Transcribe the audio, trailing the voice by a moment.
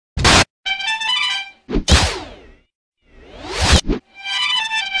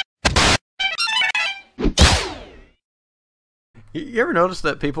You ever notice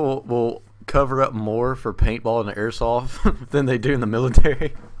that people will cover up more for paintball and airsoft than they do in the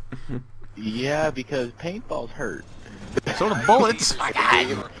military? Yeah, because paintballs hurt. So do bullets.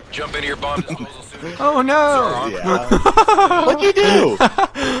 Jump into your bomb. Oh no! Yeah. What'd you do?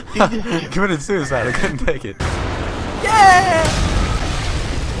 Committed suicide. I couldn't take it. Yeah!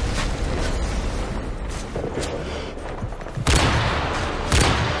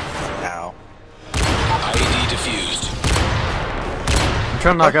 Ow. IED defused. I'm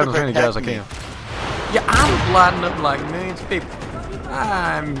trying to knock out as many guys as I can. Yeah, I'm lighting up like millions of people.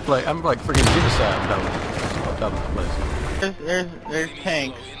 I'm like freaking genocide down top of the place. There's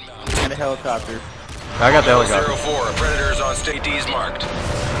tanks and a helicopter. I got the helicopter. 04, a predator is on state D's marked.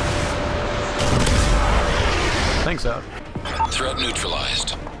 Thanks out. Threat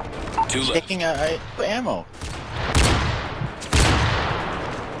neutralized. 2 left. Taking ammo.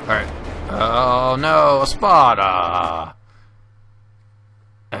 Alright. Oh no, espada!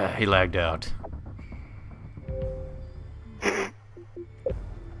 He lagged out.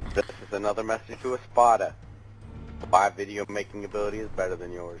 This is another message to Espada. My video making ability is better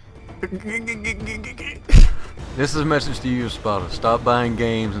than yours. This is a message to you, Espada. Stop buying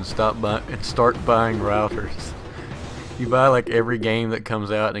games and start buying routers. You buy like every game that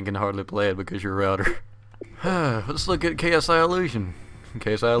comes out and can hardly play it because your router. Let's look at KSI Illusion.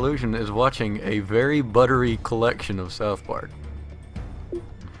 KSI Illusion is watching a very buttery collection of South Park.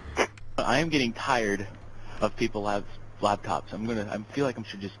 I am getting tired of people laptops. I feel like I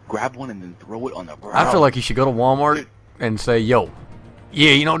should just grab one and then throw it on the ground. I feel like you should go to Walmart and say, "Yo,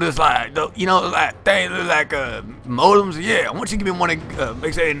 yeah, you know this like things like modems. Yeah, I want you to give me one.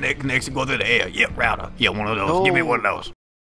 They say next to go through the air. Yeah, router. Yeah, one of those. Give me one of those."